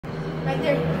Right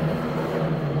there.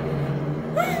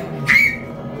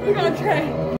 We're gonna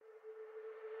try.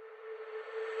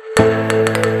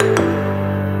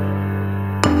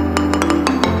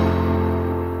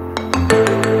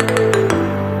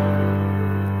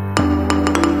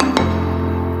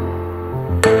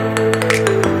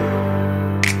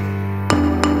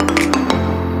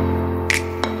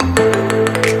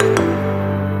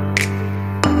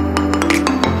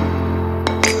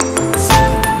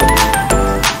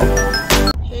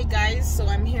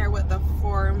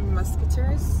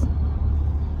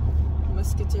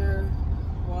 Musketeer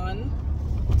 1,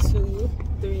 2,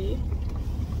 3,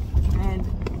 and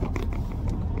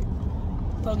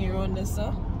Tongue around this,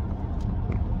 sir.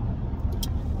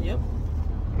 Yep.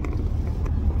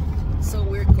 So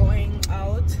we're going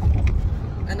out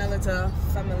on a little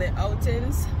family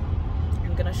outings.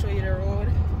 I'm gonna show you the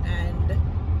road and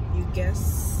you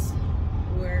guess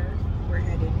where we're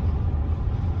heading.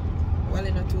 Well,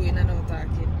 you're not doing and not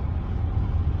talking.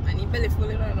 And you belly full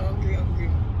and hungry.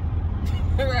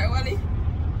 Right, Wally?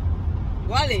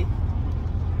 Wally!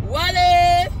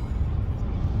 Wally!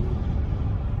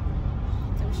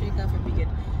 I'm sure you can begin.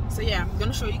 So yeah, I'm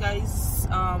gonna show you guys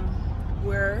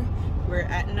where we're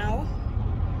at now.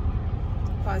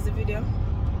 Pause the video.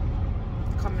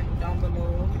 Comment down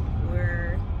below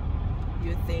where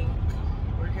you think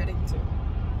we're heading to.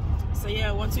 So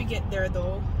yeah, once we get there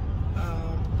though,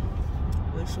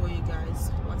 we'll show you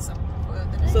guys what's up.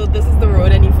 So this is the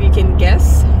road, and if you can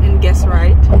guess and guess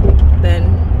right, then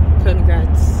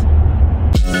congrats.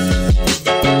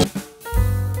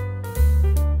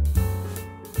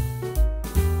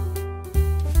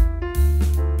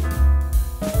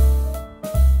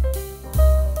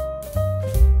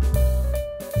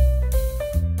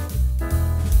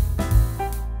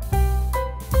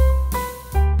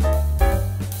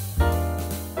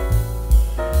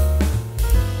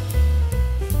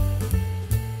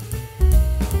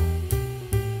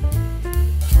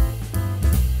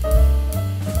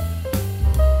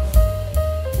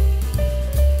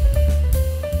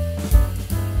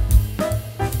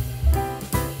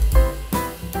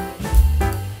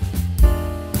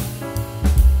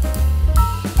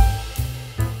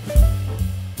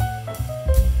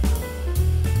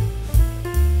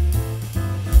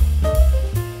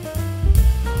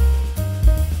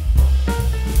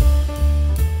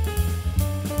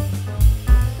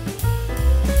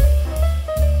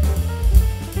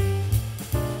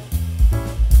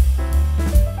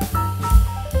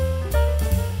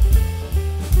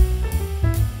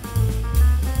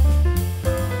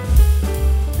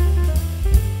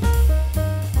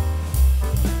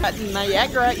 At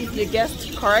Niagara, if you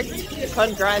guessed correct,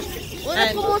 congrats.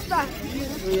 And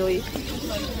really,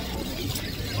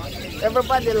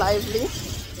 everybody lively,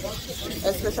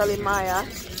 especially Maya,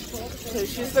 because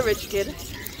she's the rich kid.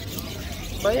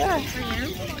 But yeah,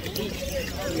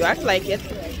 you act like it.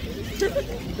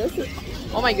 This is,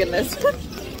 oh my goodness.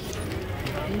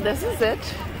 This is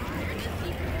it.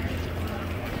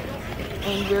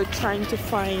 And we're trying to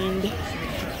find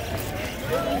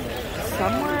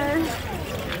somewhere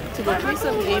to go play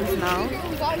some games now.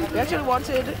 We actually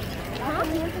wanted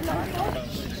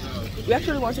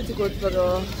to go to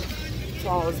the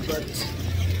falls, but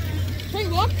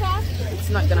it's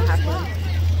not gonna happen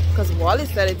because Wally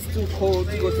said it's too cold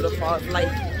to go to the falls. Like,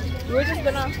 we're just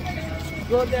gonna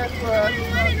go there for a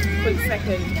quick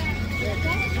second.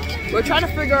 We're trying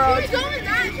to figure out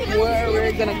where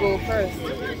we're gonna go first.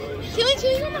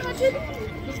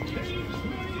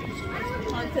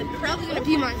 Probably gonna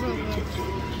pee myself.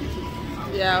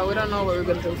 Yeah, we don't know what we're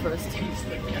gonna do first.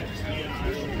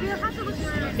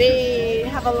 They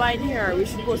have a line here. We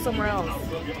should go somewhere else.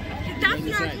 That's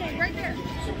the arcade, right there.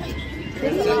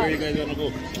 Where are you guys gonna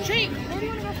go? Street. Where do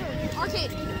you wanna go first?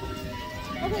 Arcade.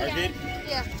 Okay. Arcade?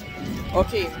 Yeah.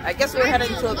 Okay, I guess we're heading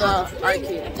to the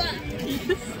arcade.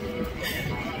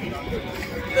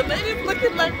 The lady's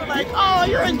looking like we're like, oh,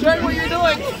 you're enjoying what you're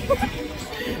doing.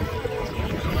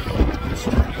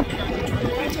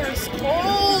 It's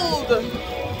cold.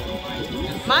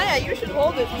 Maya, you should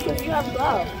hold it because you have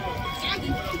gloves.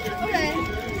 Okay.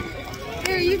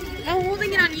 Here, I'm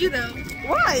holding it on you though.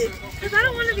 Why? Because I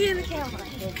don't want to be in the camera.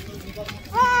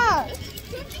 Ah!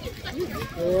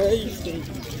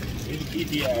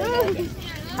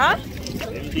 Huh?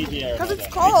 Because it's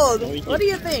cold. What do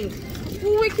you think?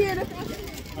 Ooh, wicked.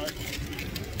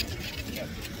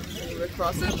 We're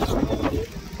crossing.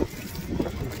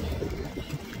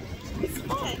 It's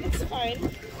fine. It's fine.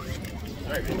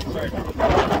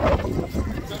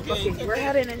 Okay, we're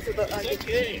heading into the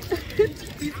arcade.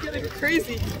 She's getting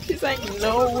crazy. She's like,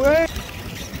 no way.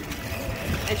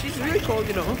 And she's really cold,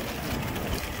 you know.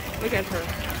 Look at her.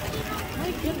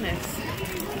 My goodness.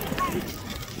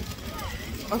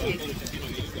 Okay.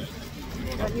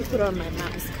 Let me put on my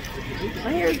mask.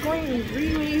 My hair is going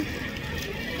really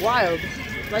wild.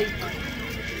 Like,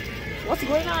 what's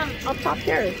going on up top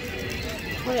there?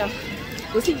 Oh yeah.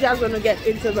 We'll see Jazz when we get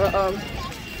into the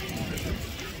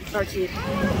arcade.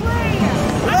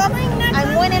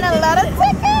 I'm winning a lot of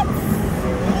tickets.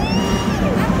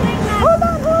 Hold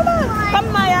on.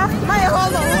 Come, Maya. Maya,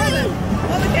 hold on.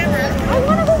 Hold the camera. I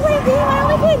want to go play a game. I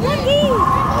only played one game.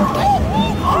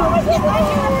 Oh my goodness. Thank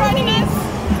you for finding us.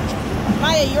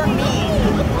 Maya, you're mean.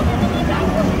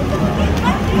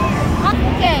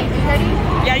 Okay, you ready?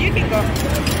 Yeah, you can go.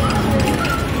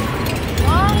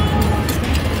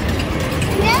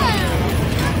 Yeah.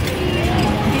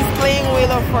 He's playing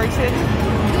Wheel of Fortune.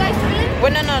 You guys win?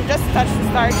 Wait, no, just touch the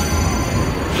start.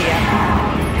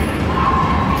 Yeah.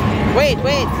 Wait.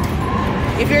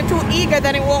 If you're too eager,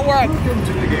 then it won't work. Welcome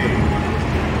to the game.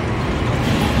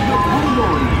 The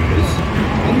category is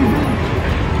even.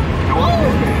 Go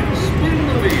ahead, spin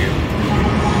the wheel.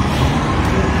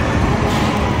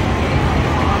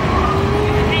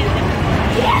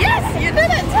 Yes, you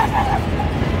did it.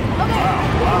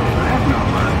 Wow, that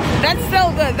number. That's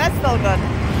still good.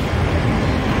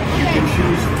 You can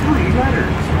choose 3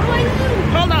 letters.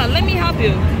 Hold on, let me help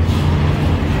you.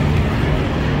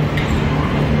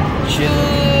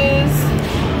 Choose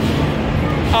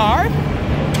R.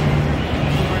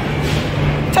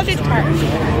 Touch it hard.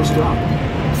 Almost up.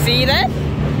 See that?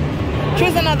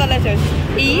 Choose another letter.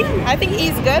 E. I think E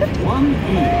is good. 1 E.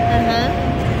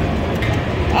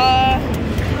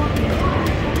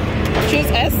 Choose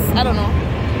S. I don't know.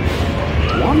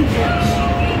 1 S.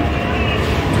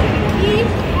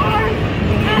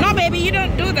 No, baby, you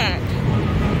don't do that.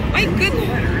 My goodness.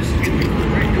 Letters can be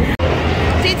correct.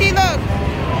 Titi, look.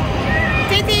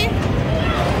 Titi,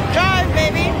 drive,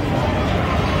 baby.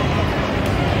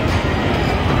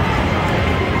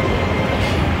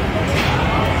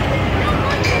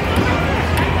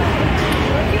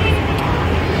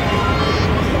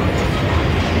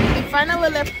 We finally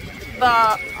left the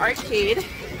arcade.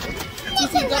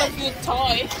 Titi got a few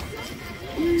toys.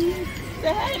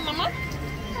 Say hi, mama.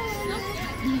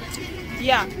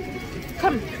 Yeah,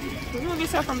 come. Remove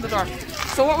yourself from the door.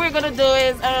 So what we're gonna do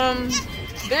is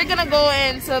they're gonna go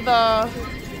into the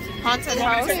haunted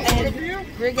house and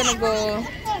we're gonna go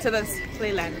to this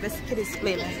playland, this kiddies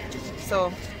playland.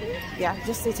 So yeah,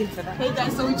 just stay tuned for that. Hey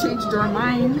guys, so we changed our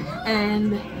mind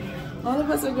and all of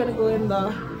us are gonna go in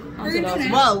the haunted house.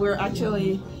 Well, we're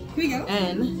actually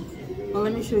in. Well,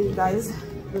 let me show you guys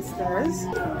the stairs.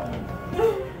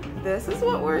 This is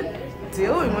what we're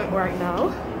dealing with right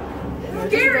now.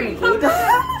 Scary!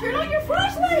 Turn on your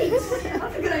flashlight!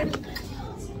 That's a good idea.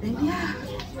 And yeah,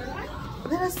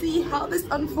 let us see how this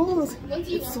unfolds.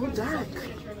 It's so dark.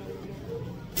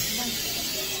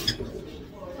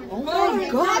 Oh my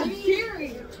god!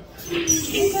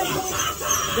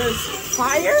 There's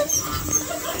fire.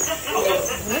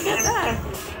 Look at that.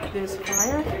 There's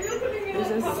fire.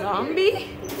 There's a zombie.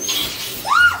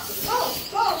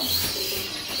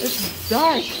 It's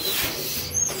dark.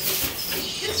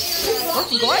 What's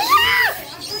going on?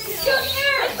 It's a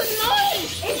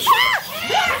noise! It's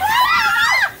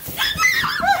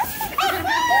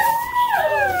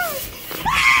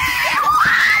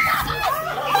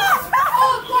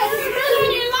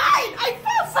I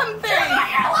felt something!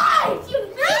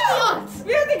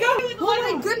 Oh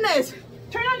my goodness!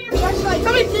 Turn on your flashlight!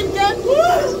 Somebody did that!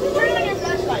 Turn on your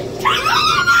flashlight! Turn on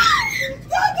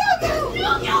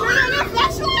your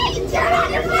flashlight! Turn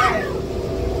on your flashlight!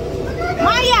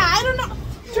 Maya, I don't know.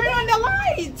 Turn on the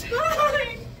light.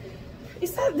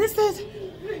 This is.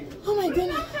 Oh my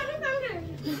goodness.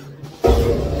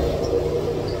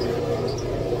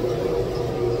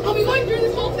 Are we going through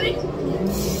this whole thing?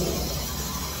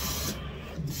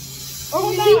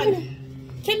 Oh my god.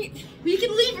 Can you? We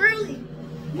can leave early.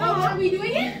 No, are we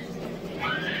doing it?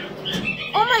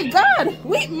 Oh my god.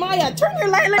 Wait, Maya, turn your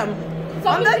light on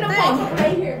that thing.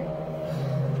 Right here.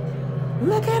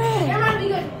 Look at it. Camera, be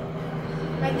good.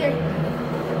 Right there.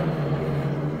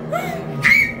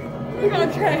 We're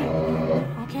gonna try.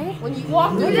 Okay. When you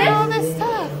walk through Look this, at all this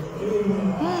stuff.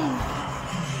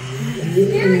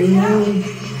 scary now.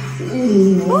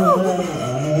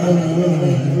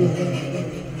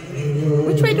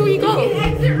 Which way do we go? We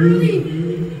can exit early.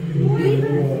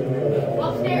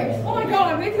 Upstairs. Oh my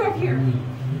god, I'm gonna go up here.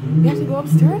 We have to go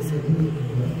upstairs?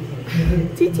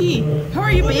 TT, how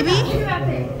are you, baby? Look at that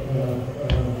thing.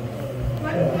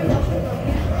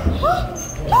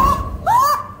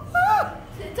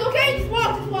 It's okay, just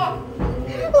walk. Oh my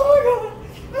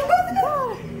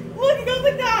god! Look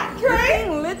at that! Right?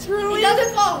 Literally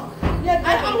doesn't fall. Yeah,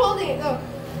 I'm holding it. Go.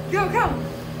 Go, come.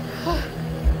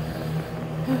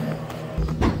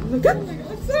 Look at me.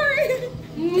 I'm sorry.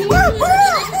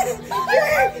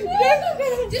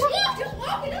 Just walk.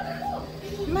 It doesn't fall.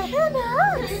 My hand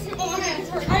hurts. Oh, my hands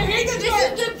hurt. I hate this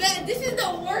part. This is the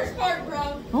worst part,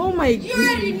 bro. Oh my god. You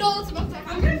already know what's about to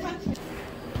happen.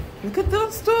 Look at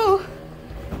those two.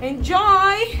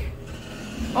 Enjoy.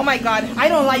 Oh my god. I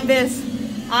don't like this.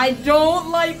 I don't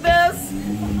like this.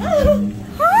 We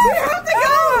have to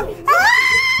go.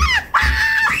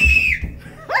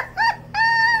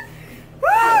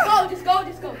 Just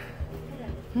go.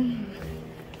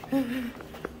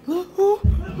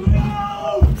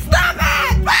 Stop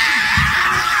it!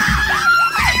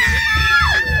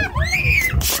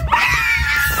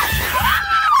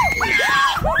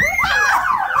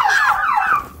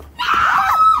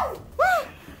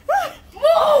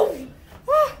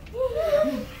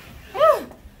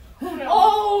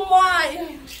 Oh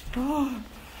my!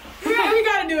 We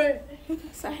gotta do it.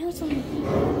 I heard something.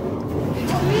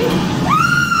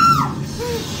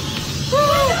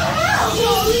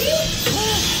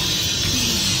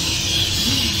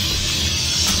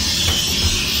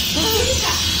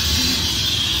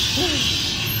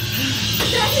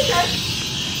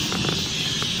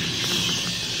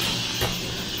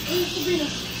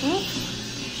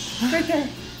 Right there.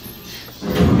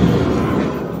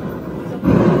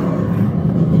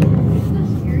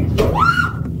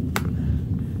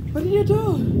 What did you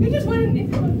do? You just went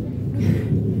in.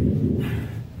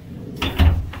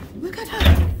 Look at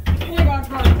her. Oh my gosh,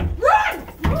 run!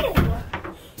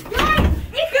 Run!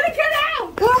 It's gonna get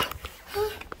out!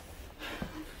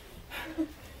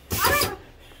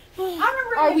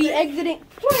 Are we exiting?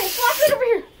 Wait, flashlight over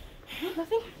here.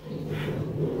 Nothing.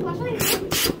 Flashlight.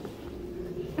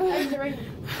 Exit right here.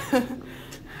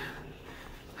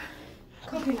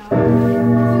 Okay, now.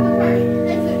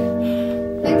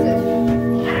 Exit.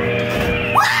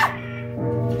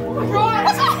 Oh my god!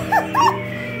 What's up?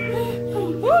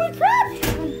 Holy crap!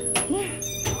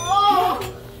 Oh!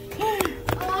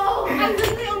 I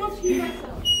literally almost peed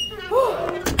myself.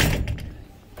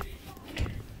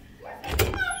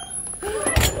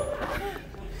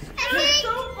 It's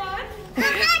so fun.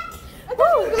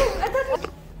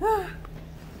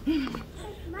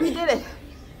 We did it.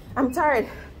 I'm tired.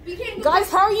 We can't go Guys,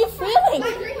 how are you feeling?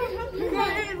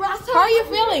 How How are you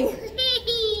feeling?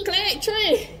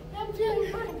 Trey. I'm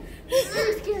feeling fine.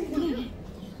 Very scary.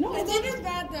 No, It's not as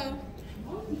bad though.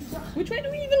 which way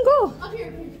do we even go? Up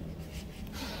here.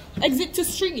 Exit to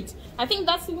street. I think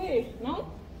that's the way.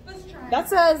 No? Let's try. That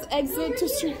says exit to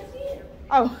street.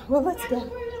 Oh, well, let's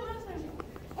go.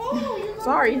 Oh, you're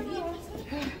Sorry.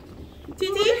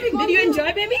 Titi, did you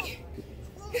enjoy, baby?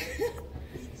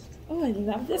 Oh, I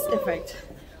love this effect.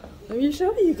 Let me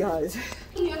show you guys.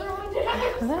 the other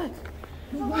one.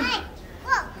 Look.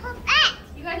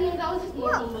 You guys know that was just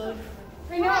normal mode.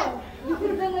 I know. You could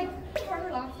have been like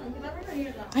harder last time. Because I never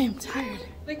heard that. I am tired.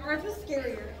 Like ours was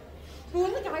scarier. But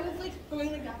when the guy was like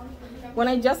going like down. When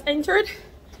I just entered,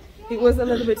 it was a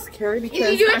little bit scary because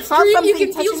If you do I saw extreme, something you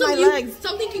can feel touching my legs.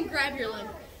 something can grab your leg.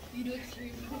 You do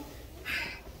extreme.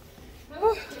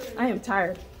 Oh, I am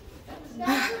tired.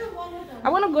 I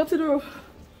want to go to the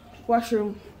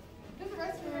washroom. There's a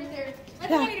restroom right there. I Yeah.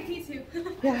 think I need to pee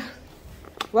too. Yeah.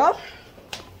 Well,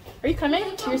 are you coming?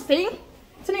 You're staying?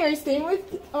 Tonight, are you staying with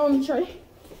Troy?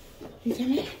 You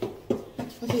coming?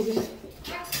 Okay, good.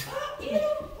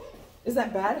 Is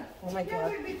that bad? Oh my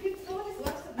god.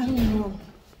 I don't know.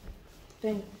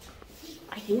 Dang.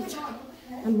 I hate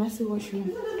a messy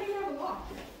washroom.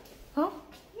 Huh?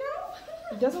 No.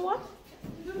 It doesn't want?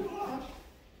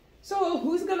 So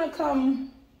who's gonna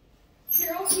come?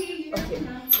 Here, I'll pee. You Okay,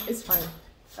 it's fine.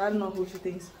 I don't know who she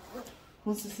thinks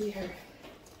wants to see her.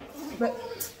 But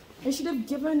I should have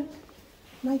given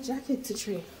my jacket to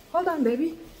Trey. Hold on,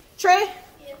 baby. Trey,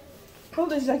 hold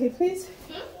this jacket, please.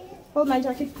 Hold my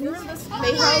jacket, please. This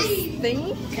playhouse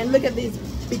thingy, and look at these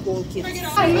big old kids.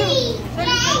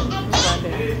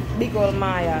 Big old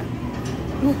Maya.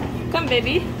 Come,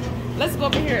 baby. Let's go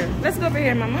over here. Let's go over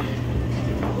here, Mama.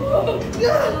 Go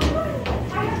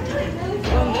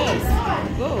on this.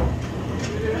 Go.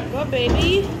 Go,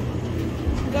 baby.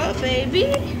 Go, baby.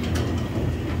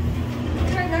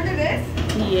 Can I remember this?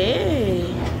 Yay.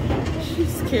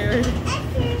 She's scared.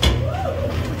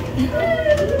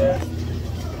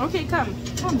 Okay, come.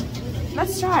 Come.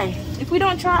 Let's try. If we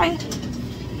don't try.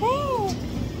 Hey.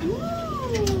 Ooh.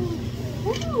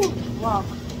 Wow.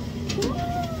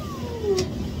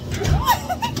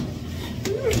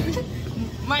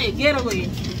 Maya, get away.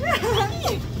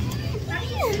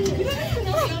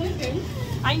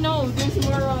 I know, there's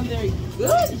more around there.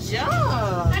 Good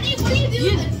job. Honey, what are you doing?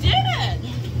 You this? did it.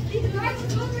 These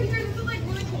guys are over here. This is like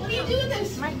really cool. What are you doing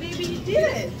this? My baby, you did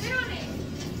it. Sit on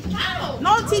it. How?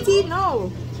 No, TT,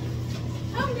 no.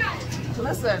 Come, guys.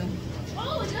 Listen,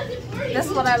 Oh, it does it for you. this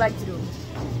is what I like to do.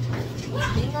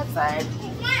 Being outside,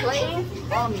 playing,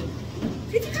 all me.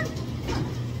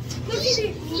 Look,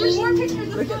 Didi. There's more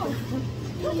pictures. Let's go.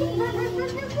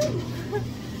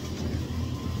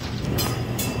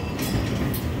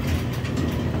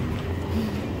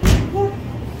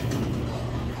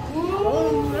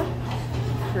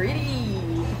 Pretty.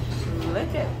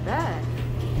 Look at that.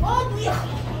 Oh, yeah.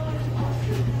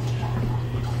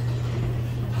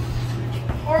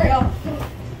 Oreo.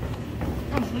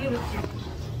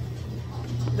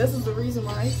 This is the reason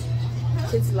why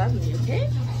kids love me, okay?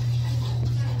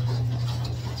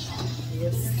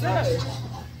 Yes, sir.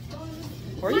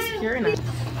 Where are you scaring at?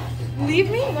 Leave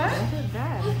me? What? Look at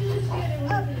that.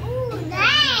 Oh,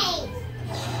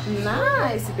 nice.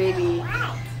 Nice, baby.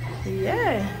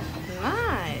 Yeah,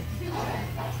 nice.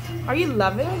 Are you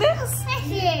loving this?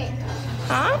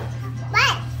 Huh?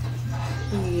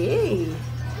 Yay.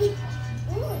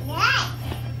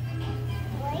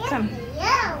 Come.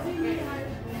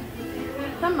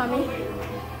 Come, mommy.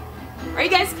 Are you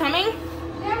guys coming?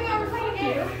 Yeah, we are playing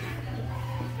here.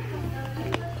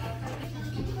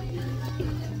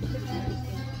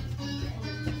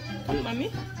 Come,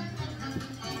 mommy.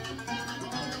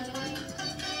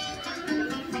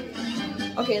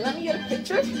 Okay, let me get a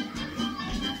picture.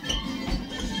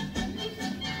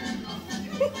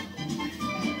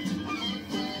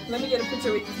 Let me get a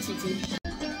picture with you, TT.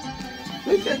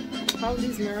 Look at how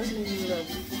these mirrors make me look.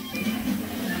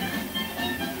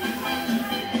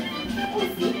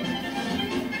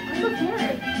 Look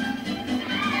here.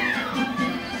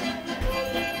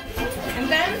 And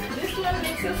then this one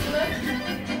makes us look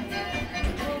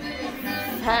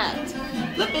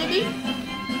fat. Look, baby.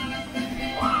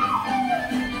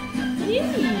 Yay.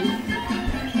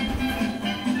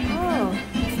 Oh,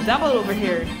 it's double over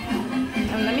here.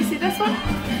 And let me see this one.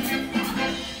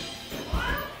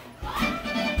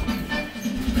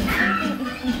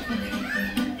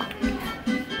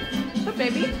 Look,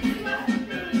 baby.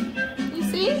 You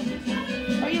see?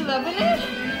 Are you loving it?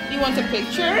 You want a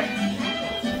picture?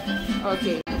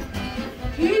 Okay.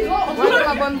 One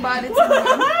of my body.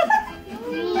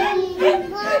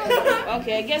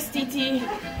 Okay, I guess TT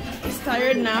is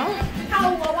tired now.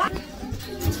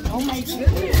 Oh my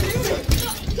goodness.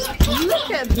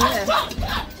 Look at this.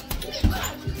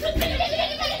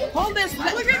 Hold this.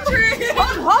 Look at Tree.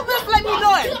 Hold this. Let me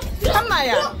do it. Come,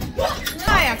 Maya.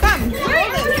 Maya, come.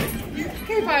 Hold this.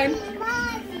 Okay, fine.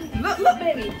 Look,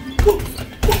 baby.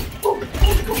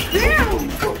 Damn.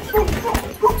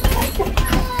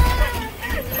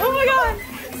 Oh my God.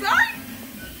 Sorry.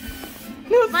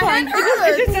 No, it's fine. It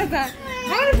just does that.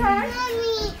 How to try?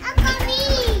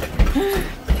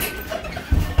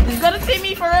 It's gonna take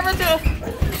me forever to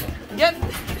get.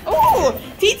 Oh,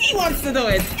 TT wants to do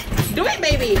it. Do it,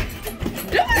 baby.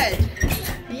 Do it.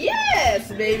 Yes,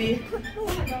 baby.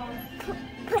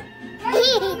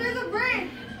 There's a bird.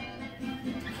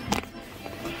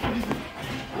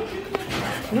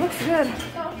 Looks good.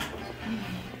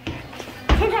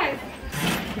 Hey, guys.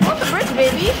 Go on the bridge,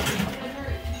 baby.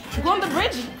 Go on the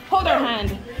bridge. Hold her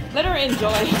hand. Let her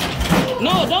enjoy.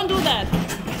 No, don't do that.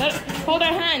 Hold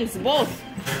her hands, both.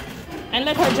 And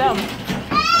let her jump.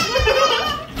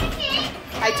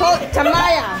 I told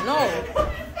Tamaya, no.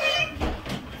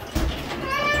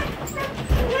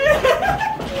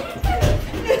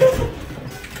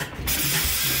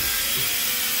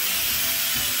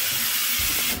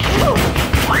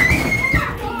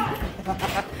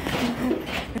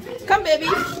 Come, baby.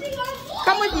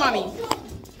 Come with mommy.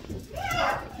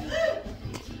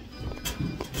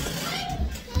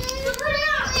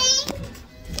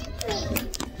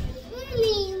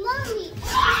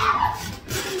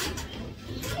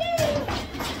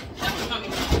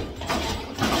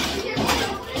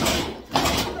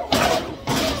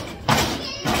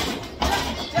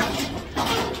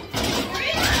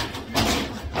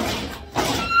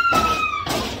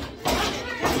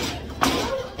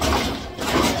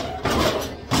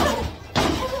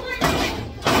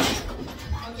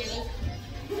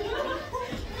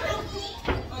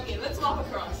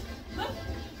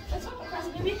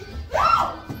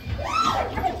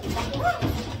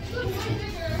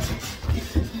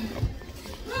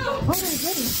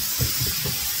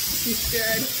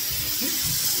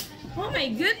 Oh my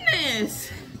goodness.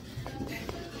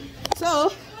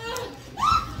 So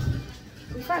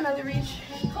we finally reached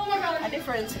Oh my God. a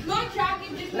different Not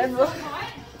tracking this level so hot.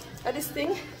 at this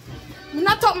thing.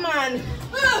 Not up, man.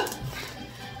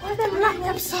 Why them black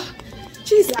lips?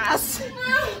 Jesus.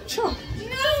 Sure.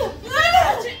 No.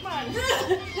 Watch it, man.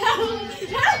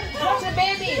 Watch the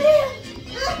baby.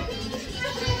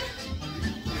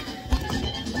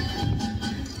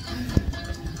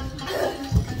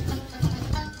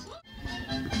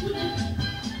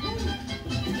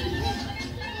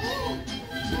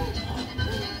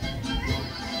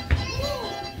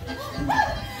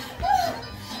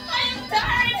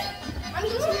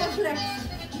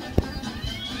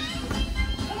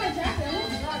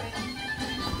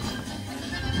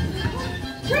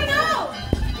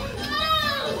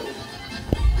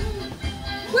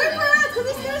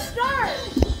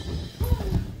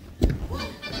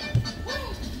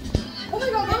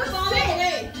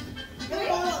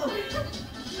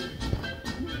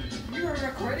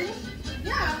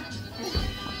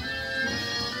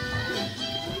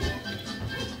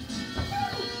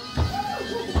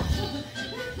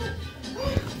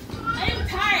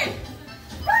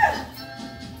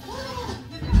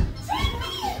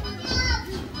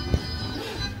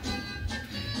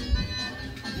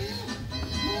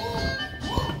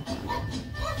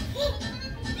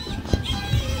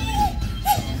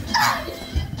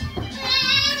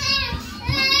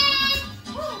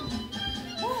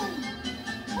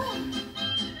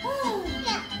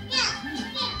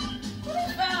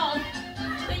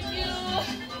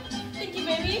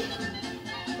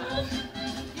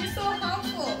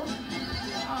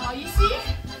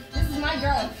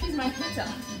 She's my pizza.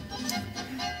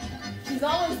 She's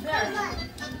always there.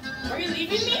 Are you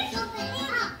leaving me?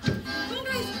 Come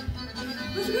guys,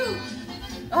 let's go.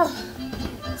 Oh,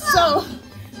 so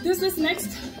this is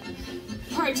next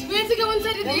part. We have to go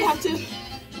inside of Then we this. have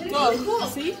to go. Cool.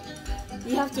 See?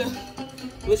 We have to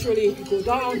literally go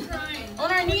down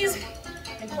on our knees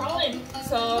and crawl in.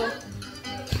 So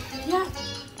yeah.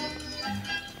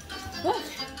 Look.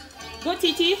 Go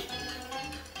TT.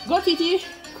 Go TT.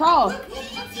 Crawl.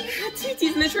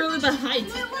 TT's literally the height.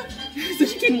 So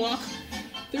she can walk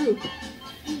through.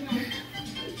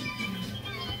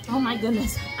 Oh my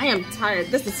goodness. I am tired.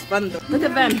 This is fun though. Look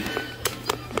at them.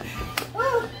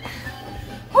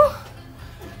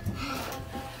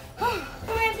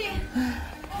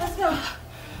 Let's go.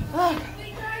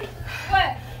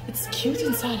 What? It's cute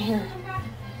inside here.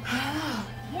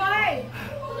 Why?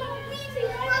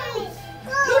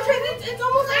 No, Trey, it's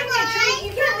almost empty. Trey,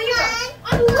 you can't leave us.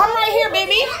 Come right here,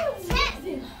 baby.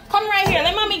 Come right here.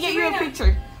 Let mommy get you a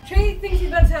picture. Trey thinks he's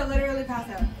about to literally pass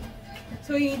out.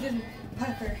 So he needs to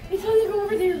puffer. It's only go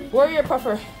over there. Where are your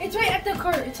puffer? It's right at the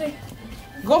cart. It's like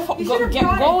Go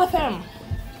go with him.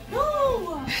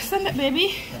 no. Send it,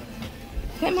 baby.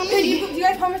 Let mommy. Hey, do you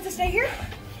guys promise to stay here?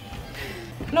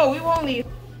 No, we won't leave.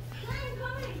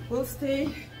 We'll stay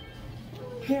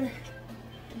here.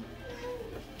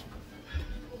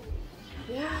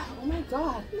 Yeah. Oh my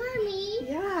God. Mommy.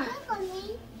 Yeah.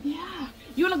 Mommy. Yeah.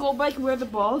 You wanna go back where the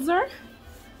balls are?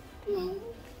 No.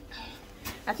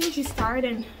 I think she's tired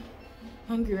and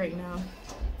hungry right now.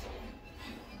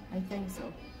 I think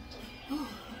so. Oh,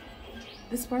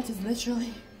 this part is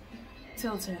literally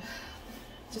tilted.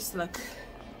 Just look.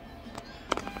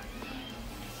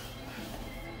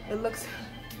 It looks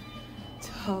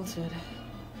tilted.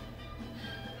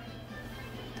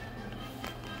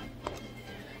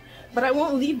 But I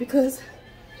won't leave because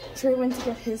Trey went to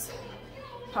get his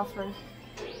puffer.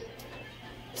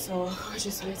 So we're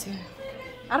just waiting.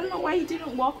 I don't know why you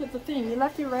didn't walk with the thing. You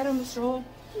left it right on the stroll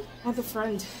at the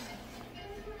front.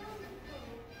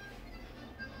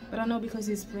 But I know because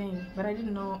he's playing. But I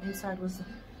didn't know inside was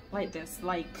like this.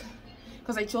 Like,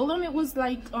 because I told him it was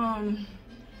like, I'm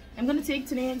gonna take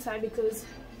today inside because,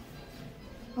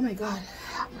 oh my God,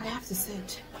 I have to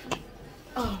sit.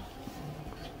 Oh.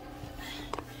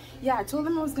 Yeah, I told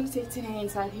him I was gonna take today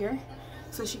inside here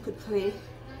so she could play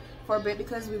for a bit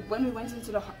because when we went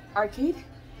into the arcade,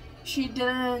 she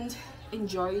didn't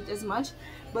enjoy it as much.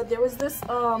 But there was this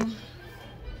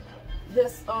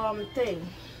thing,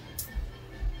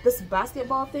 this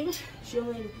basketball thing. She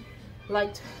only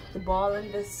liked the ball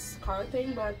and this car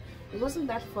thing, but it wasn't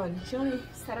that fun. She only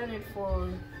sat on it for,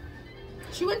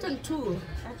 she went on 2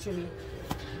 actually,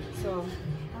 so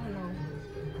I don't know.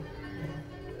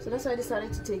 So that's why I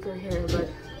decided to take her here, but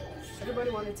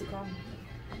everybody wanted to come.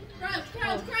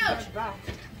 Crouch. Back.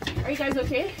 Are you guys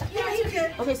okay? Yeah, you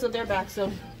good. Okay, so they're back,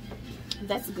 so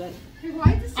that's good.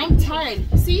 Why is this? I'm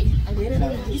tired. See? I waited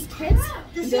on these kids.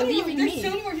 They're leaving There's me. so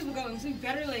many more people going, so you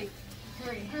better like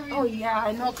hurry. Oh yeah,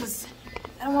 I know, because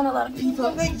I don't want a lot of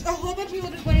people. Like a whole bunch of people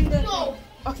just went in the. No.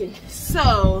 Okay,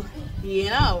 so, you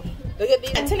know, look at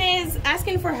these. Anthony is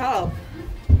asking for help.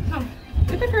 Come.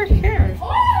 Look at her hair.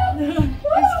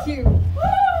 It's cute.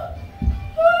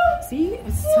 See,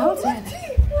 it's salted.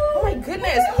 Oh my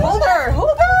goodness, hold her,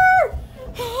 hold her.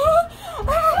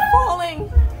 I'm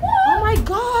falling. Oh my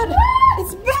God,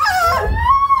 it's bad.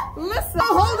 Listen,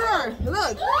 hold her.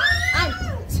 Look,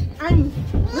 I'm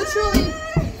literally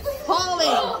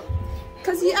falling.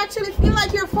 Cause you actually feel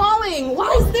like you're falling.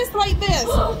 Why is this like this?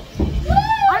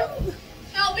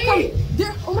 Help me!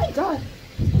 There, oh my God.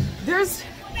 There's,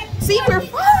 see, we're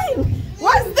fine.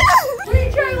 What's this?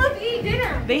 Wait, Trey, let's eat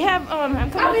dinner. They have,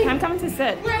 I'm coming to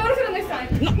sit. Wait, I want to sit on this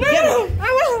side. No, I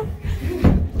will.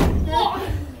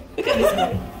 Look at this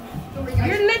guy.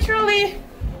 You're literally,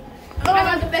 I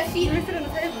got the best seat. We're sitting on the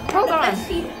table. hold on. Best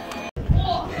seat.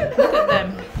 Look at them.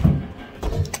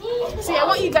 See, I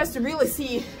want you guys to really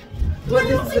see what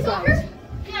this is about.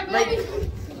 Yeah, go Like,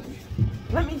 ahead.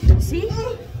 let me see.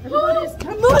 Everybody's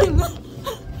coming.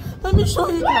 Let me show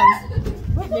you guys.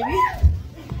 Wait, baby.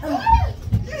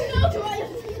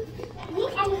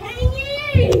 Look, I'm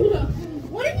hanging.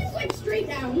 What if it's like straight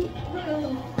down?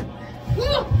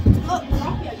 Look.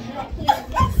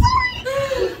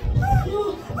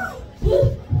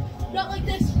 Not like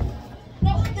this.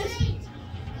 Not like this.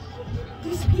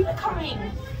 There's people coming.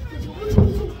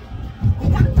 We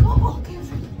gotta go.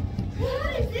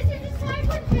 What is this? Is this slide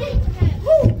for me?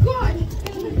 Oh God.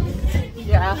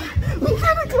 Yeah. We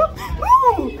gotta go.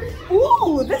 Ooh.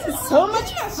 Ooh, this is so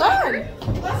much fun.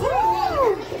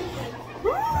 Ooh.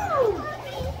 Ooh.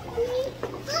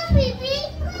 Come, baby.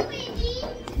 Come, baby.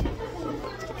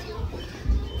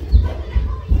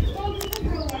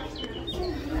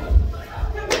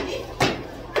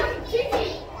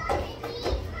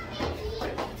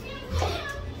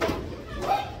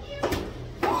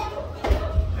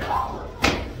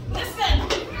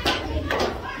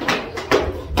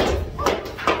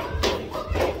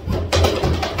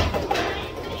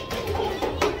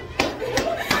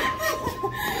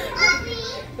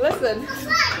 Listen,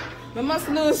 we must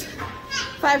lose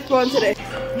 5 pounds today.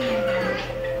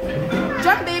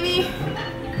 Jump, baby.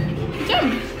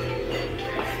 Jump.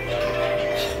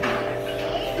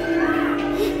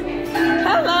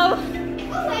 Hello.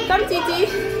 Come, Titi.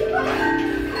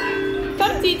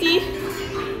 Come, Titi.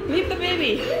 Leave the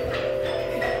baby.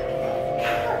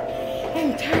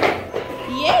 I'm tired.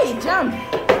 Yay, jump.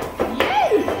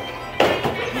 Yay.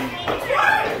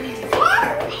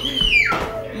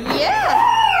 Yeah.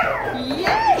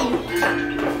 Yay!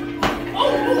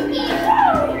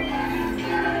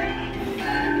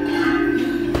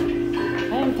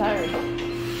 I am tired.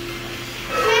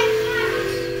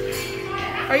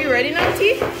 Are you ready now, T?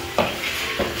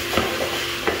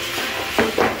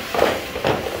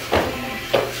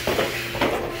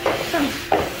 Come.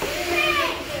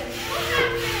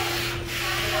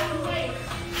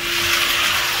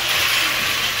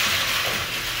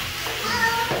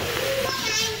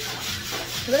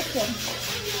 Listen,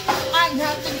 I'm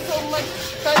having so much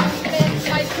fun with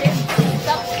my kids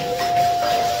stuff.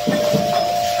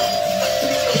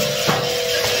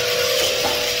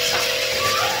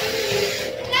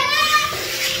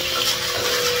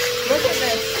 Look at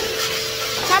this.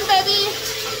 Come, baby.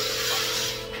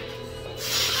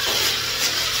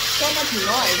 So much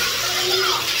noise.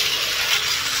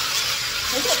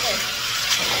 Look at this.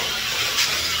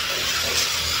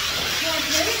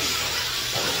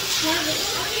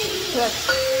 Look.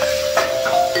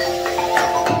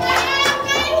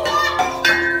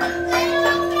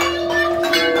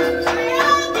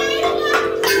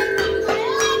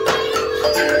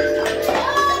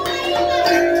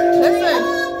 Listen,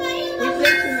 we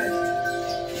play too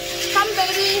much. Come,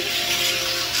 baby.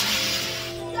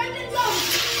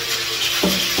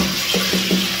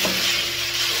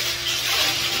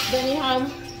 Benny,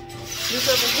 this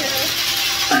over here.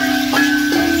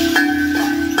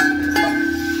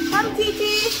 Come,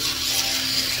 Titi.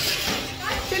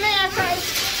 Sini guys.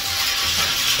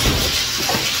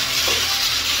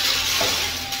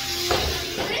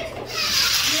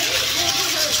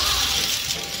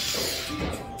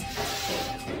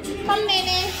 Come,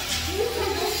 Nene.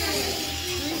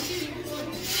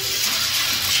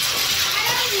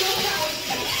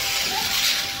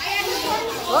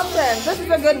 Listen, this is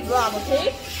a good vlog, okay?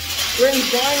 We're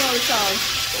enjoying ourselves.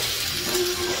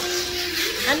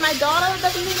 And my daughter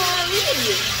doesn't even want to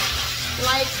leave.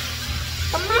 Like,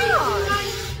 come on.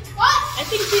 What? I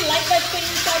think she liked that thing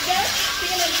inside there. She's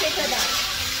gonna take her back.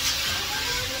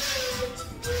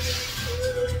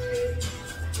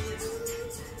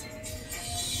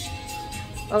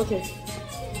 Okay.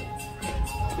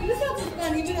 This sounds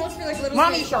fun, even though it's for like little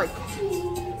Mommy kids. shark.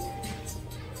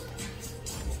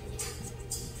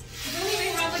 Don't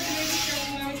even have like the baby shark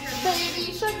and mommy shark. Baby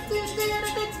shark.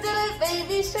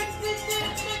 Baby shark,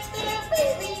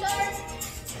 baby shark.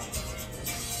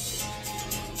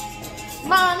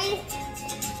 Mommy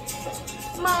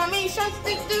shark,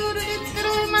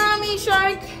 mommy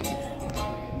shark.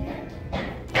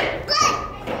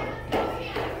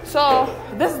 So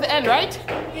this is the end, right?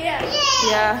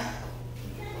 Yeah.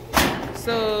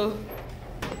 So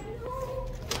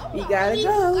we gotta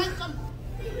go.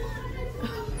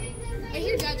 I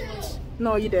hear Dad's voice.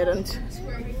 No, you didn't.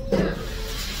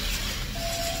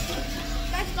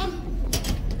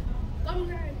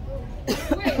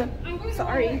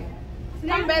 Sorry.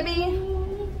 Come, baby.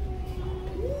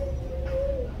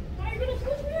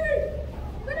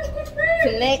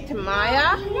 Connect,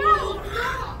 Maya.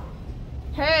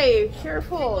 Hey,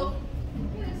 careful.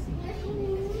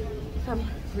 Come,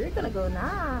 we're gonna go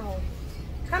now.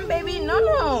 Come, baby.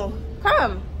 No.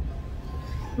 Come.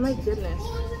 My goodness.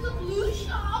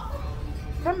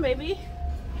 Come, baby.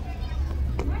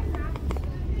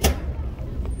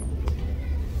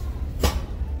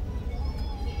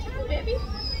 Come, baby.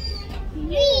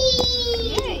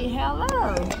 Yay,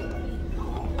 hello.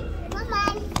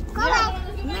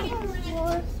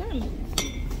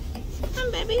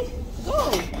 Come, baby.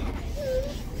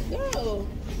 Go.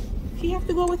 She have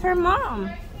to go with her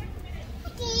mom.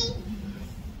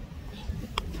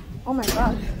 Oh my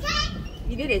God.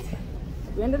 We did it.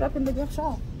 We ended up in the gift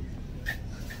shop.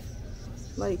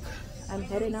 Like, I'm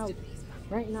heading out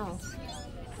right now.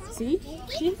 See?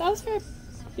 She loves her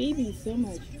baby so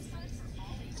much.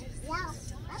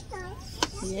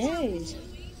 Yay.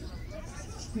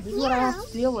 This is what I have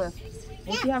to deal with.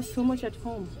 And she has so much at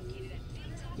home.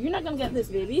 You're not gonna get this,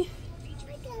 baby.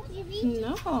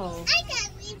 No.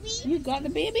 You got the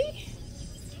baby?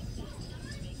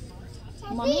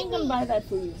 Mommy ain't gonna buy that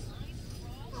for you.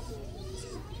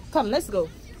 Come, let's go.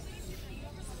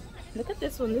 Look at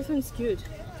this one. This one's cute.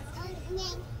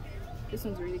 This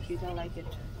one's really cute. I like it.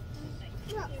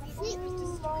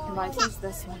 And I choose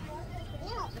this one.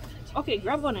 Okay,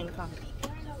 grab one and come.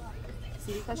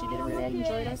 See, because she didn't really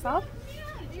enjoy herself.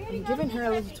 I'm giving her a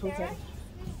little token.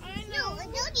 No, a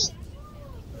doggy.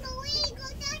 No, where you go,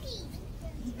 doggy?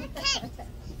 A cat.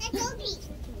 A doggy.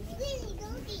 Where you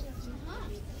doggy?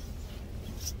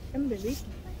 Come, baby.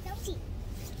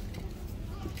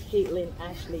 Caitlin,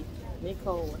 Ashley,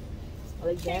 Nicole,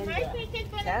 Alexandra,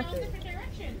 Catherine.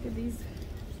 Look at these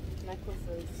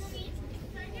necklaces.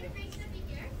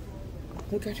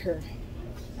 Look at her.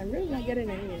 I'm really not getting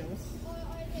any, you know.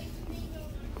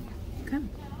 Come.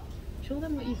 Show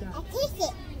them what you got. I'll take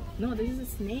it. No, this is a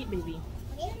snake, baby.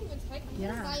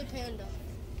 Yeah. Panda.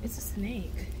 It's a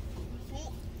snake.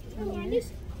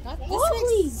 This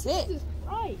Holy sick.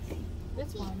 right.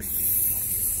 This one.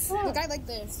 The guy like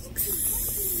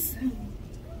this.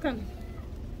 Come.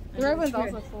 The red one's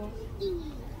also full.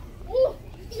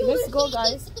 Let's go,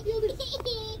 guys.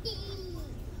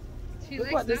 She Look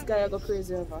likes what this that. guy I go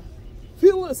crazy over.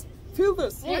 Feel this. Feel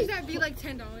this. Why does that be like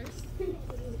 $10?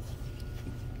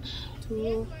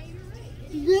 Two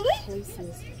Really?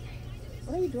 places.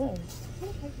 What are you doing?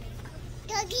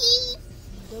 Doggy.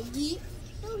 Doggy.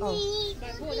 Oh.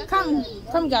 Doggy.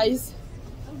 Come, guys.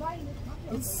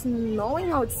 It's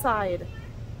snowing outside.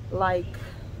 Like,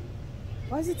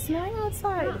 why is it snowing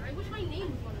outside? I wish my name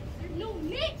was on it. There's no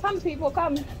name. Come, people,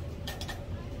 come.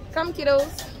 Come,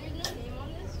 kiddos. There's no name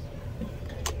on this.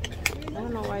 I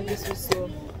don't know why this was so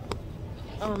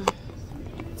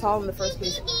tall in the first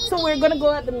place. So we're gonna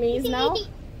go at the maze now.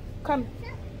 Come.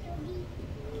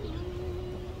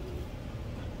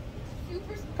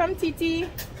 Come, Titi.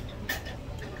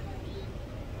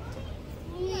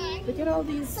 Look at all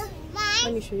these.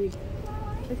 Let me show you.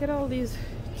 Look at all these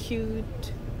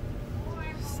cute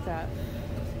stuff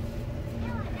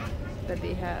that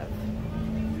they have.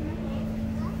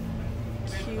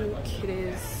 Cute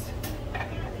kitties,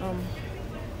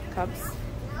 cups,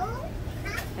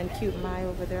 and cute Mai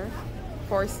over there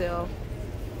for sale.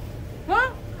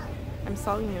 What? I'm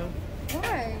selling you.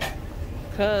 Why?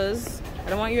 Cause I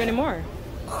don't want you anymore.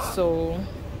 So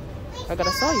I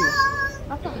gotta sell you.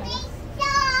 That's not nice.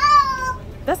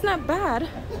 That's not bad.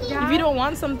 Yeah. If you don't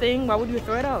want something, why would you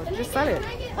throw it out? Just sell it.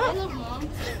 I love mom.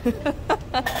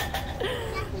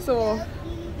 So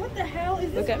What the hell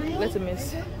is look this at real? Little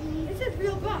Miss. This is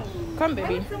real bug. Come,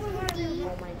 baby. Someone want to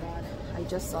Oh my god, I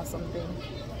just saw something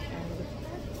and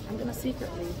I'm gonna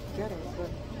secretly get it,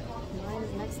 but mine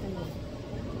is next to me.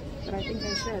 But I think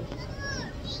I should.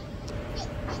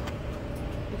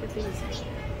 Look at these.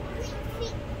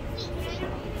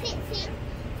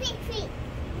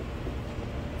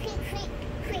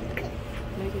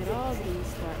 Look at all these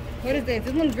stuff. What is this?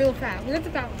 This one's real fat. Where's the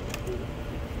fat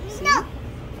one? See?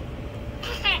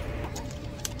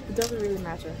 It doesn't really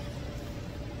matter.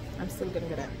 I'm still gonna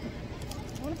get it.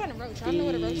 I want to find a roach. I don't know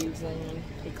what a roach is.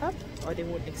 Pick up, or they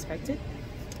won't expect it.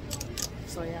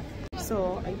 So yeah.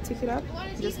 So I took it up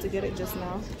just to get it just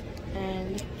now,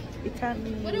 and it can't be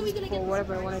used for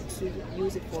whatever I wanted to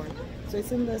use it for. So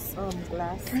it's in this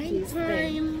glass case thing. So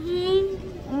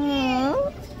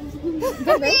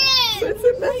it's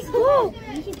in this.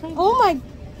 Oh my!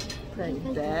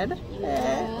 Prank dead.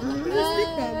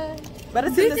 But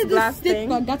it's in this glass thing.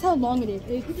 Bug. That's how long it is.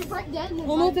 It's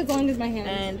almost as long as my hand.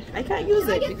 And I can't use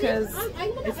it because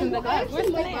it's in the glass. Where's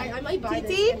my name? I might buy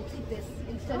TT?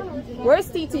 Where's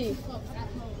TT?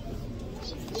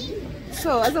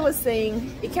 So as I was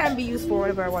saying, it can't be used for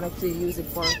whatever I wanted to use it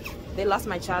for. They lost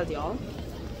my child, y'all.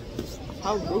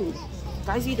 How rude.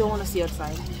 Guys, you don't want to see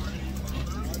outside.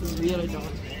 You really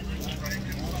don't.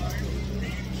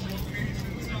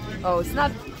 Oh, it's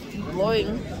not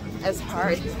blowing as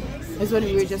hard as when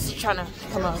we were just trying to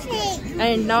come out.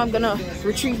 And now I'm gonna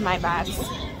retrieve my bags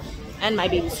and my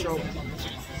baby stroller.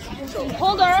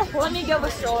 Hold her, let me get the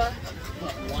stroller.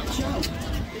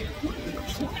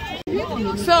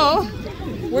 So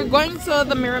we're going to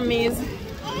the mirror maze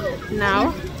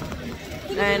now,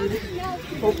 and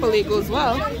hopefully it goes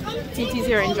well. TT's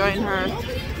here enjoying her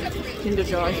Kinder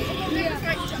Joy.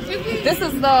 This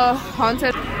is the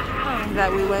haunted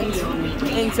that we went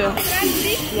into.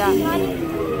 Yeah.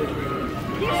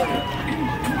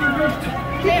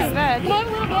 What is that?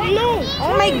 No.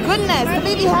 Oh my goodness, the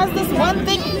baby has this one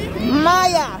thing.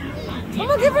 Maya, I'm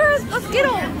gonna give her a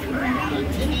Skittle.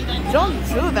 Don't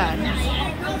do that.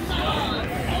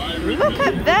 Look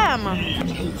at them.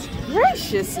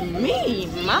 Gracious me,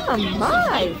 mama,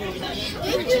 my.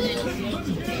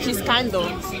 She's kind though.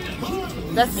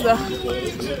 That's the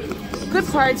good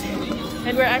part.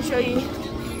 And we're actually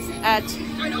at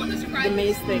the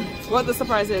maze thing. What the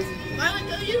surprise is?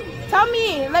 Tell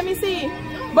me, let me see.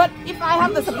 But if I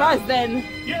have the surprise, then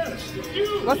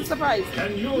what's the surprise?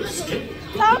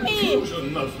 Tell me.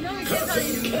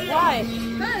 Why?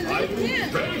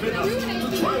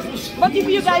 But if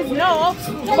you guys know,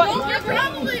 but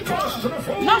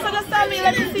no, so just tell me,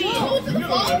 let me see.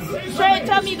 Trey,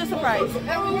 tell me the surprise.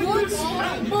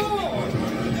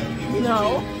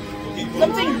 No.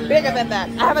 Something bigger than that.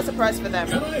 I have a surprise for them.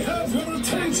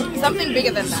 Something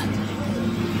bigger than that.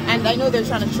 And I know they're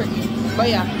trying to trick me. But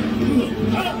yeah.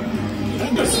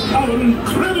 And discover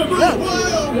incredible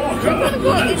wild walker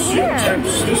as she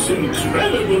attempts this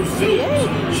incredible feat.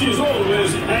 She's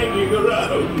always hanging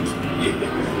around.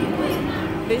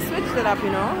 They switched it up,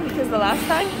 you know, because the last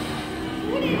time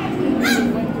we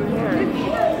went through here.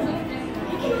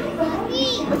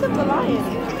 Look at the lion.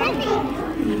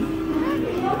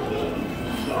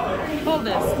 Hold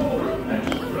this.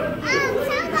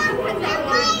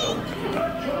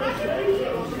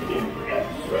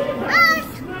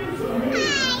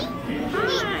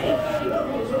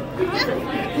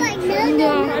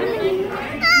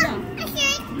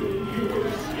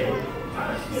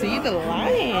 See the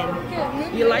lion.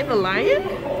 You like the lion?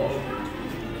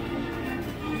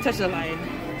 Touch the lion.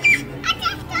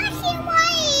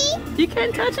 You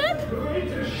can't touch it?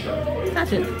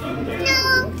 Touch it.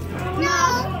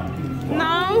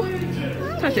 No.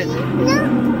 Touch it.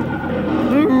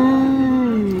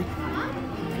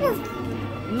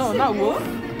 No, not wolf.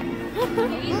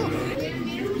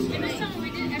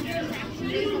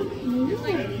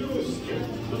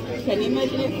 Can you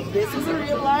imagine if this was a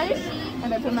real lion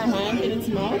and I put my hand in its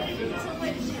mouth?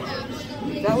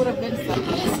 That would have been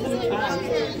something.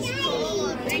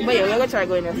 But yeah, we're gonna try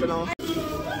going there for now.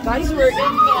 Guys, we're in the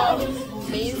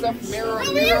maze of mirror.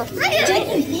 Don't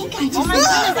you think I just... Oh my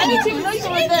goodness, I didn't even know you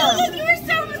were there. You're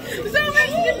so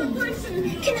much different person.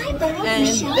 Can I borrow And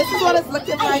your shower? this is what it's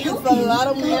looking like. It's a lot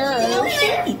of mirrors.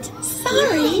 Great.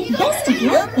 Sorry, best of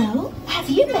luck though. Have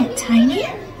you met Tiny?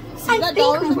 I that think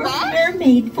doll in we the were back?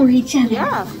 mermaid for each other.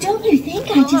 Yeah. Don't you think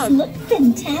I just look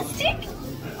fantastic?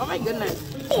 Oh my goodness.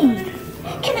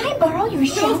 Can I borrow your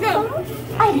cell phone?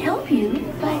 I'd help you,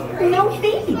 but no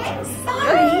fee.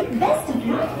 Sorry, best of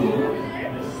luck.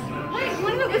 Wait,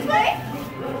 wanna go this way?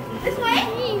 This way?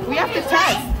 We have to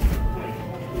test.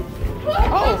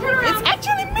 Oh, it's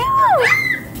actually mirror.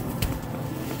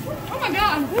 Oh my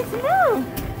god. It's mirror.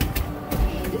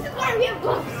 This is why we have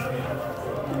books.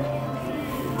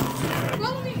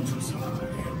 Follow me.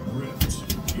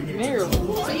 Mirror.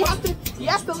 So you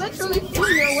have to literally feel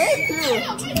your way through.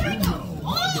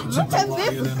 Look at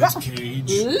this.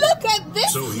 Look at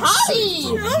this hottie.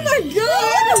 Oh my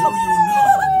god.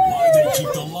 Why they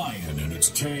keep the lion in its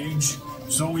cage?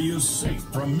 So he is safe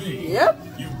from me. Yep.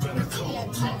 You better call a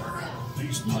plumber.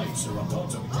 These pipes are about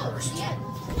to burst.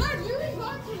 Mom, you already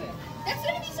got to it. That's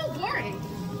gonna be so boring.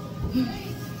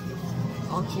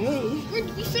 Okay.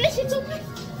 We finished it so quick.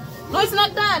 No, it's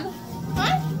not done.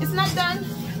 Huh? It's not done.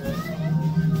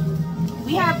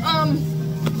 We have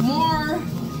more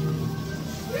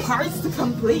parts to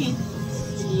complete.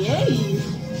 Yay!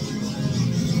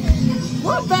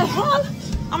 What the hell?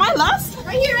 Am I lost?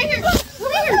 Right here, right here.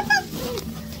 Right here.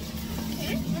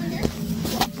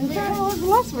 I thought I was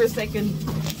lost for a second.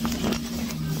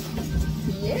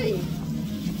 Yay!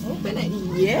 Open it.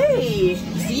 Yay!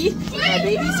 See? My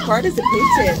baby's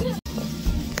participated.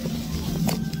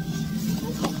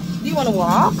 Do you want to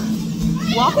walk?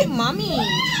 Walk with mommy.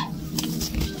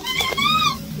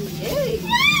 Yay!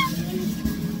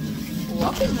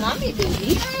 Walk with mommy,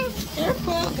 baby.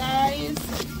 Careful, guys.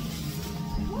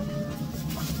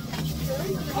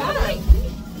 Hi.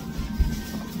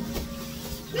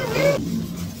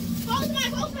 Follow me,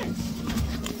 follow me.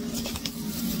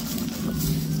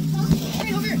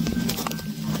 Right over here.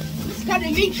 Just gotta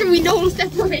make sure we don't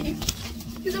step away.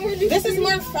 This is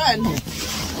more fun.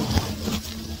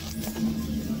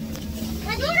 I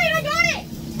got it, I got it.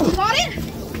 You got it?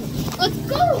 Let's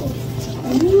go.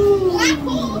 Ooh. Black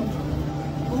hole.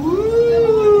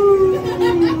 Ooh.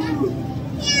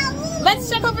 Let's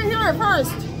check over here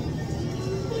first.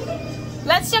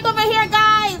 Let's check over here,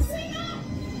 guys.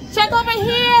 Check over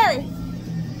here.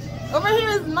 Over here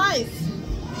is nice.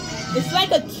 It's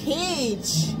like a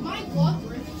cage My God.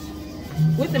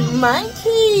 with the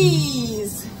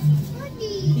monkeys.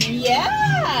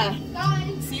 Yeah.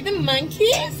 Guys. See the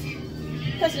monkeys?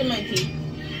 Touch the monkey.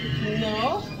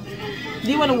 No. Do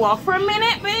you want to walk for a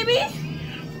minute, baby?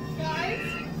 Guys.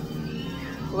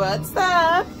 What's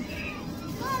up?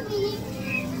 Mommy.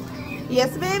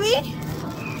 Yes, baby?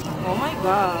 Oh my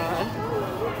God.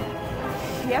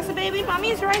 Yes, baby.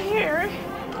 Mommy's right here.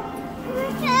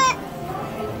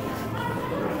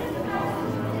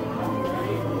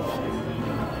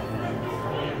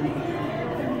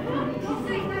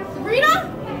 Sabrina?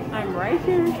 I'm right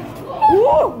here.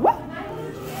 Ooh, what?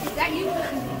 Is that you?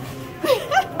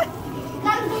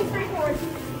 That is going straight forward.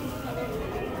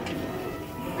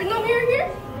 There's no mirror here?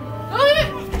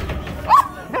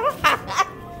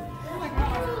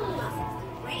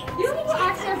 You know people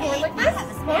actually are born like this?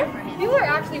 Huh? People are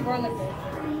actually born like this.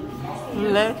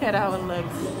 Look at our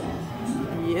legs.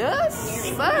 Yes,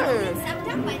 sir.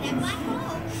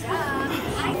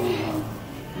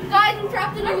 Guys, I'm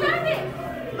trapped in a loop.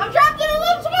 I'm trapped in a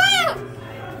loop. Tomorrow.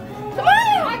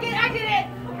 I did it.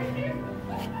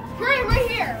 Right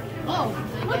here. Oh,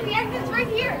 look, the exit's right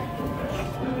here.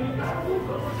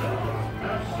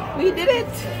 We did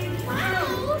it.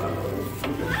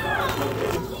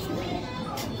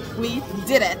 We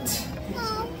did it.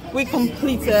 We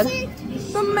completed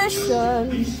the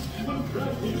mission.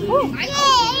 Woo.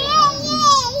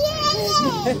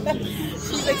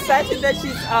 She's excited that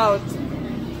she's out.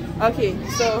 Okay,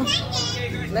 so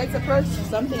let's approach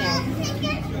something else.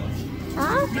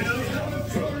 Huh?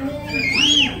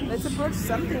 Let's approach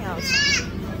something else.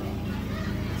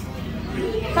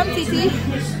 Come, Titi.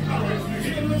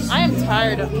 I am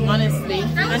tired, honestly,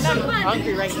 and I'm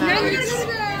hungry right now.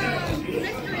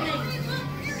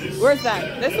 Where's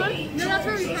that? This one? No, that's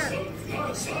where we park.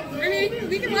 I mean,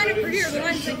 we can line up for here. The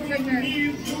line's like right there.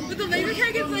 But the laser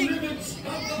tag is like.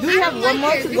 Do we have one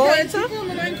more to go into? People on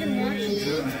the line can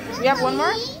watch. We have one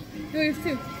more? No, we have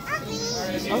two.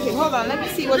 Okay, hold on. Let me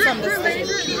see what's on this I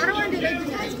one. don't want to do laser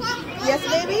tag. Yes,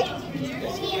 baby?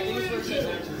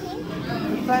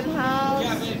 Fun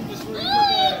house.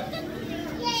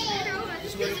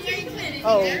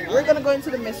 Oh, we're gonna go into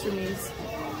the mystery maze.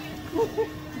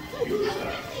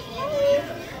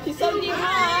 She's telling you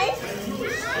hi.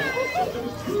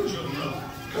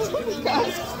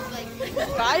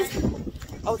 Guys,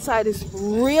 outside is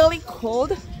really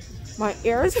cold. My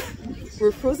ears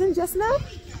were frozen just now.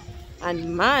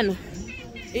 And man,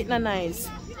 it's not nice.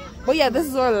 But yeah, this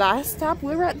is our last stop.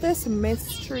 We're at this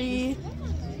mystery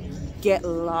get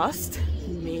lost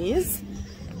maze.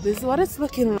 This is what it's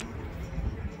looking like.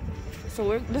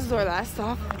 So this is our last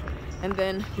stop, and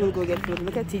then we'll go get food.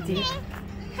 Look at Titi.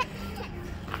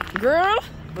 Girl,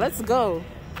 let's go.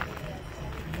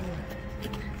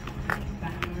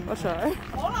 Oh, sure.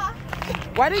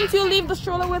 Why didn't you leave the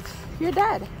stroller with your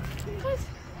dad?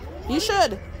 You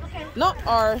should. Okay. No,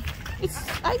 or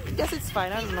I guess it's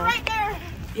fine. I don't know. Right there.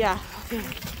 Yeah. Okay.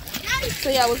 So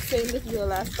yeah, I was saying this is our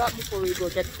last stop before we go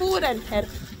get food and head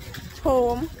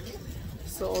home.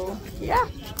 So yeah,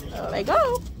 let's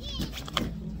go.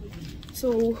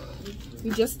 So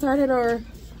we just started our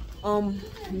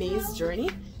maze journey,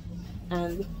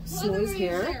 and snow is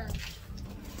here.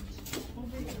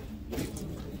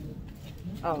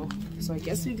 Oh, so I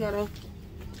guess we gotta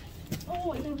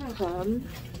come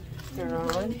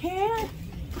around here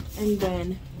and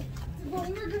then. Well,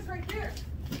 we were just right there.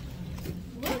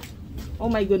 What? Oh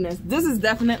my goodness, this is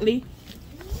definitely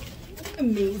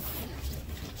amazing.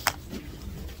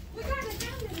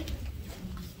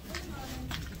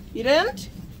 You didn't?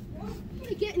 I want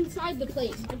to get inside the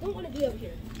place. I don't want to be over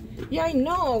here. Yeah, I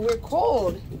know. We're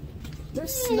cold.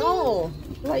 There's snow.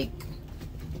 Like,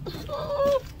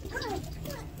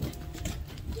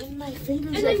 and my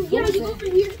fingers And are then, yeah, you go frozen. over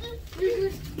here.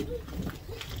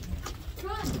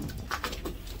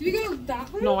 Do we go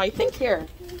that way? No, I think here.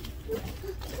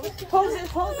 Hold this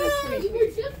for me.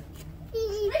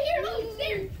 Right here, no,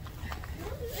 stairs.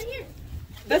 Right here.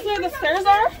 That's where the stairs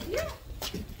are? Yeah.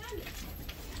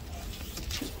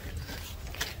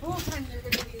 Oh, fine, they're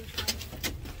gonna be inside.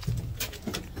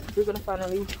 We're gonna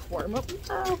finally warm up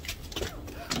now.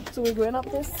 So we're going up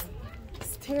this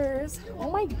stairs.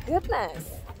 Oh my goodness.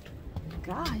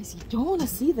 Guys, you don't want to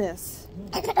see this.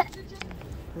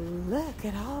 Look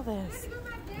at all this.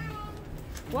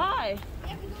 Why?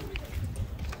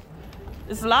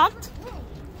 It's locked?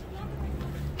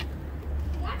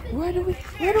 Where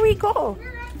do we go?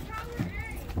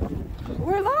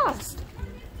 We're lost.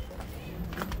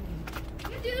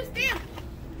 You do this dance.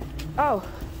 Oh.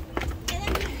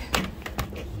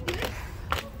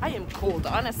 I am cold,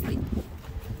 honestly.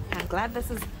 I'm glad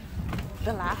this is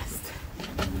the last.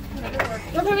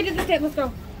 Okay, we did the step. Let's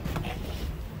go.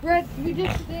 We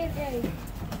just did a.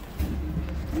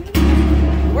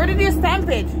 Where did you stamp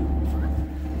it?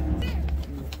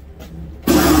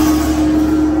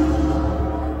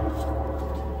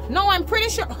 No, I'm pretty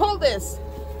sure. Hold this.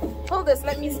 Hold this.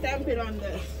 Let me stamp it on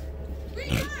this.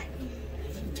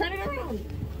 Turn it around.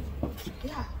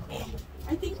 Yeah.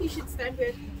 I think we should stamp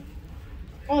it.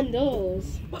 On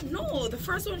those. But no, the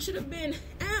first one should have been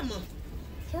M.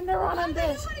 Turn it around on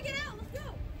this.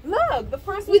 Look, the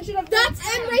first one should have been That's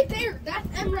M right there.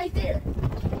 That's M right there.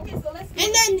 Okay, so let's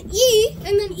And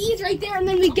then E's right there, and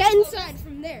then we get inside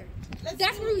from there.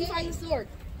 That's where we find the sword.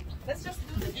 let's just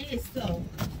do the A still.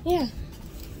 Yeah.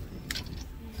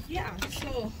 Yeah,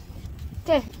 so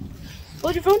Okay.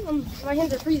 Hold your phone. My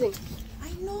hands are freezing. I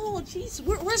know, jeez.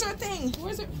 Where's our thing?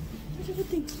 Where's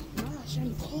everything? Gosh,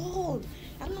 I'm cold.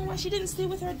 I don't know why she didn't stay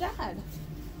with her dad.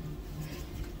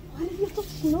 Why did you have to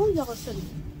snow all of a sudden?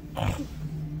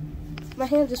 My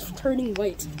hands is turning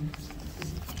white.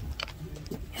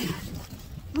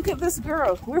 Look at this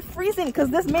girl. We're freezing because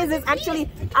this maze is actually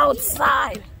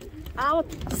outside.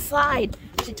 Outside.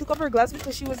 She took off her gloves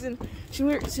because she was in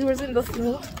the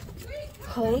snow.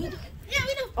 Playing. Yeah,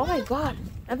 we know. Oh my god.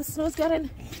 And the snow's getting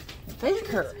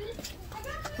thicker.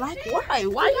 Like why?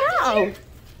 Why now?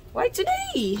 Why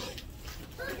today?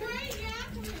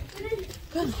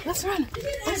 Good. Let's run.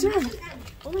 Let's run.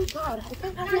 Oh my god. I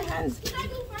can't have your hands.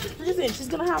 Freezing. She's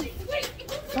gonna have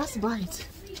frostbite.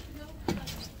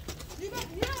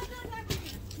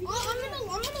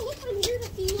 I'm gonna look from here to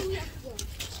see what we have.